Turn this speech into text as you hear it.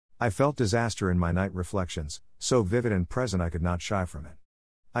I felt disaster in my night reflections, so vivid and present I could not shy from it.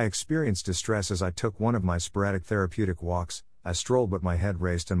 I experienced distress as I took one of my sporadic therapeutic walks. I strolled but my head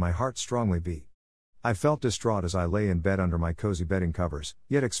raced and my heart strongly beat. I felt distraught as I lay in bed under my cozy bedding covers,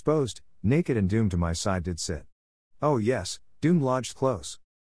 yet exposed, naked and Doom to my side did sit. Oh yes, Doom lodged close.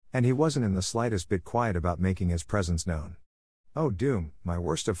 And he wasn't in the slightest bit quiet about making his presence known. Oh Doom, my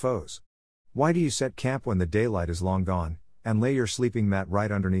worst of foes. Why do you set camp when the daylight is long gone, and lay your sleeping mat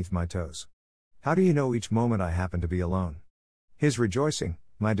right underneath my toes? How do you know each moment I happen to be alone? His rejoicing,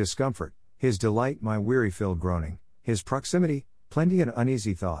 my discomfort, his delight, my weary-filled groaning, his proximity, plenty and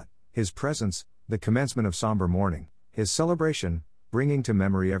uneasy thought, his presence, the commencement of somber morning, his celebration, bringing to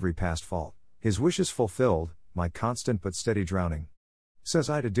memory every past fault, his wishes fulfilled, my constant but steady drowning. Says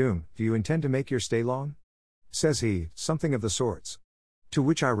I to Doom, do you intend to make your stay long? Says he, something of the sorts. To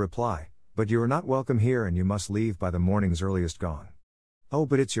which I reply, but you are not welcome here and you must leave by the morning's earliest gone. Oh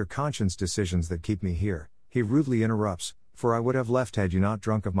but it's your conscience decisions that keep me here, he rudely interrupts, for I would have left had you not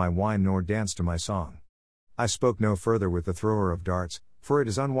drunk of my wine nor danced to my song. I spoke no further with the thrower of darts, for it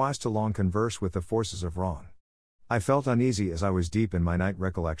is unwise to long converse with the forces of wrong. I felt uneasy as I was deep in my night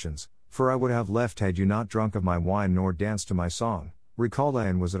recollections, for I would have left had you not drunk of my wine nor danced to my song, recalled I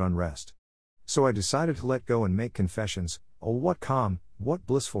and was at unrest. So I decided to let go and make confessions. Oh what calm, what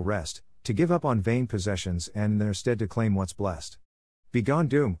blissful rest, to give up on vain possessions and in their stead to claim what's blessed. Begone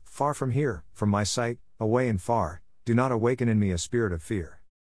Doom, far from here, from my sight, away and far, do not awaken in me a spirit of fear.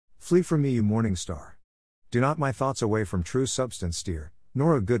 Flee from me you morning star. Do not my thoughts away from true substance steer,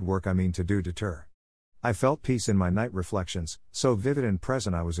 nor a good work I mean to do deter. I felt peace in my night reflections, so vivid and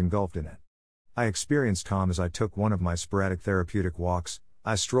present I was engulfed in it. I experienced calm as I took one of my sporadic therapeutic walks.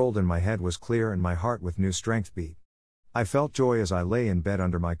 I strolled and my head was clear and my heart with new strength beat. I felt joy as I lay in bed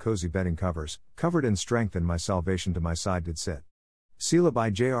under my cozy bedding covers, covered in strength and my salvation to my side did sit. Selah by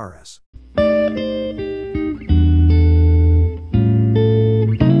J.R.S.